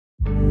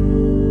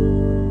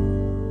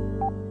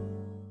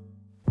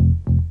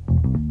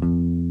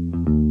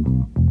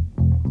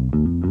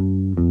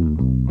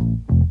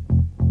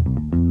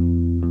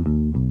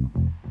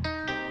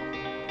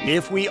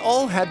If we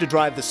all had to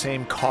drive the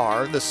same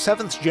car, the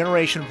 7th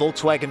generation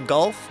Volkswagen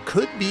Golf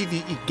could be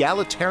the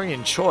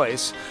egalitarian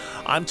choice.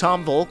 I'm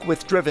Tom Volk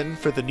with Driven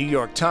for the New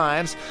York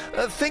Times.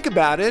 Think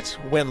about it.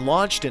 When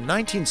launched in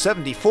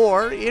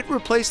 1974, it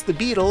replaced the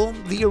Beetle,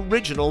 the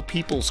original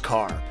people's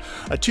car.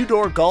 A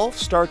two-door Golf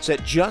starts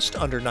at just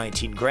under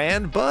 19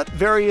 grand, but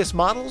various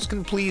models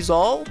can please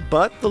all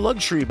but the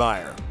luxury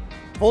buyer.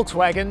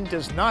 Volkswagen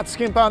does not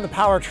skimp on the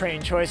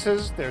powertrain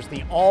choices. There's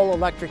the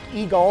all-electric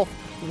e-Golf,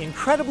 the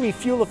incredibly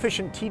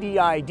fuel-efficient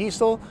TDI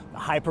diesel, the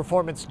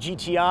high-performance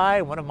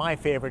GTI, one of my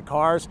favorite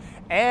cars,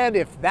 and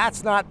if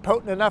that's not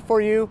potent enough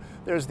for you,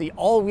 there's the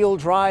all-wheel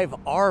drive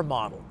R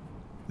model.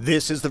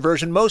 This is the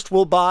version most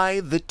will buy,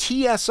 the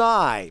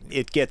TSI.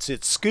 It gets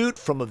its scoot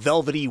from a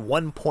velvety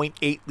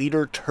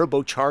 1.8-liter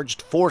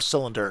turbocharged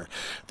four-cylinder.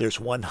 There's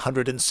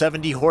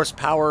 170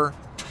 horsepower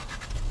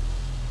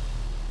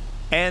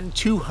and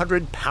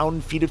 200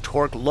 pound-feet of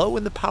torque low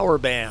in the power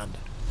band.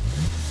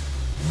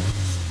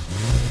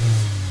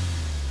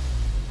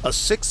 A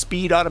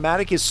 6-speed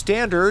automatic is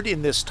standard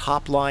in this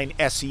top-line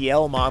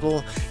SEL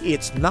model.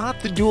 It's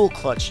not the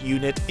dual-clutch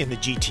unit in the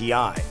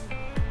GTI.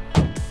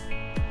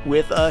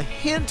 With a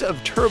hint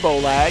of turbo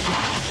lag,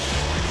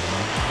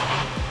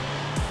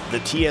 the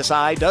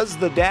TSI does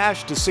the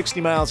dash to 60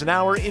 miles an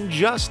hour in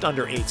just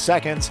under 8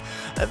 seconds.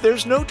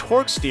 There's no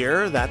torque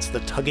steer, that's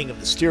the tugging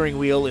of the steering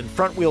wheel in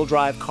front-wheel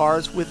drive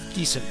cars with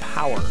decent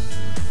power.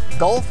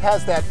 Golf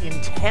has that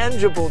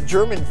intangible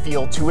German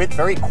feel to it,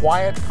 very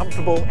quiet,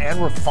 comfortable,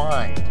 and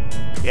refined.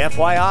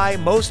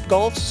 FYI, most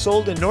Golfs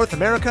sold in North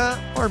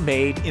America are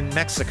made in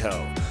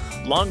Mexico.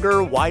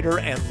 Longer, wider,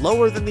 and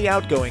lower than the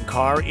outgoing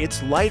car,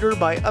 it's lighter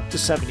by up to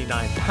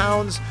 79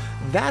 pounds.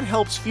 That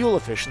helps fuel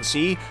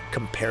efficiency.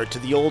 Compared to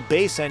the old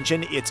base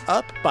engine, it's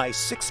up by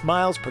 6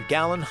 miles per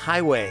gallon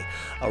highway.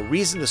 A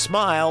reason to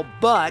smile,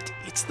 but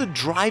it's the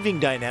driving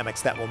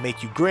dynamics that will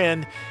make you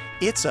grin.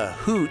 It's a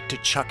hoot to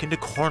chuck into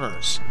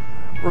corners.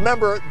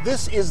 Remember,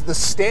 this is the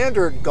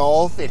standard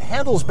Golf. It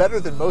handles better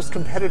than most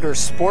competitors'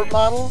 sport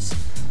models.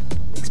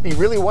 Makes me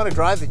really want to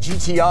drive the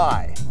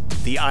GTI.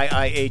 The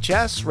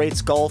IIHS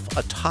rates Golf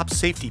a top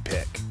safety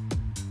pick.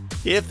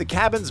 If the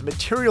cabin's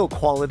material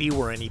quality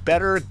were any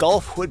better,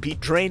 Golf would be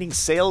draining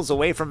sales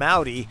away from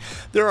Audi.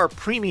 There are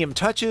premium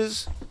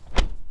touches.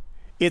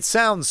 It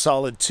sounds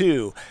solid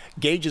too.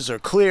 Gauges are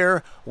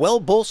clear,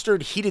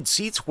 well-bolstered heated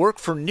seats work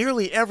for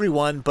nearly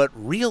everyone, but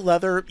real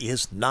leather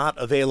is not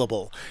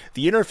available.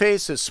 The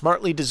interface is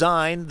smartly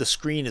designed, the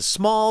screen is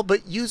small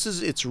but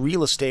uses its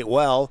real estate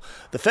well.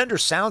 The Fender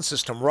sound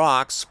system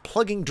rocks.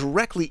 Plugging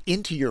directly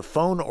into your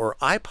phone or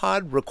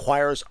iPod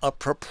requires a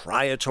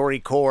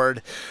proprietary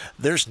cord.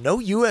 There's no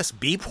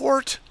USB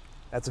port?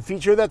 That's a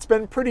feature that's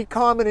been pretty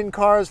common in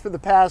cars for the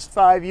past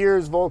 5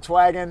 years,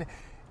 Volkswagen.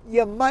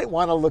 You might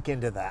want to look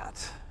into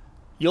that.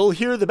 You'll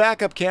hear the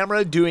backup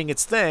camera doing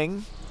its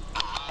thing.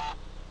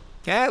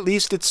 At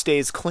least it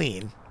stays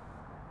clean.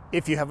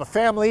 If you have a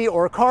family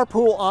or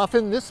carpool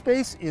often, this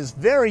space is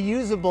very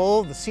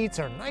usable. The seats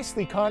are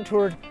nicely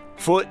contoured.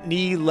 Foot,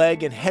 knee,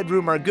 leg, and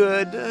headroom are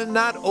good,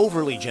 not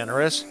overly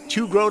generous.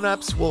 Two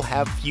grown-ups will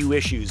have few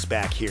issues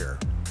back here.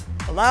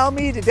 Allow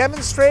me to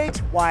demonstrate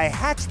why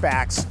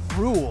hatchbacks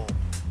rule.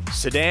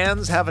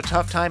 Sedans have a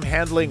tough time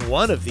handling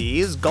one of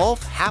these.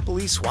 Golf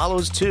happily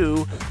swallows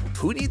two.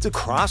 Who needs a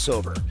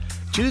crossover?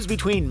 Choose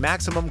between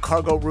maximum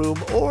cargo room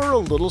or a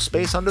little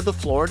space under the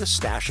floor to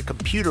stash a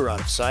computer out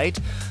of sight.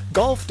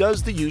 Golf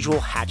does the usual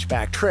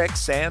hatchback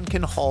tricks and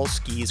can haul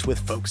skis with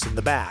folks in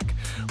the back.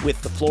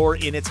 With the floor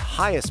in its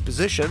highest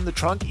position, the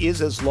trunk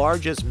is as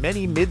large as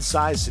many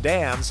mid-size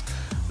sedans.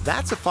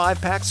 That's a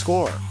 5-pack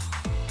score.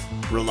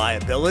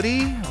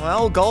 Reliability?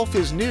 Well, Golf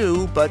is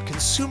new, but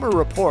Consumer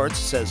Reports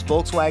says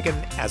Volkswagen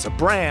as a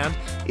brand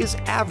is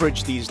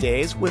average these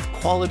days, with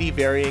quality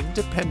varying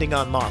depending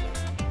on model.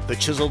 The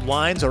chiseled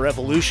lines are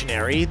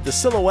evolutionary. The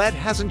silhouette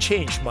hasn't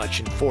changed much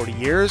in 40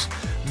 years.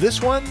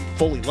 This one,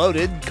 fully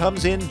loaded,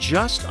 comes in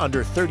just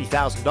under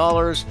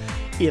 $30,000.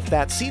 If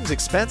that seems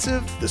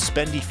expensive, the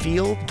spendy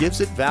feel gives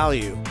it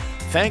value.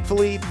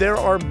 Thankfully, there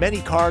are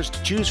many cars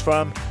to choose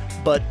from,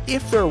 but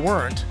if there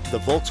weren't, the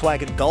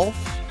Volkswagen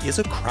Golf is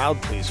a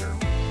crowd pleaser.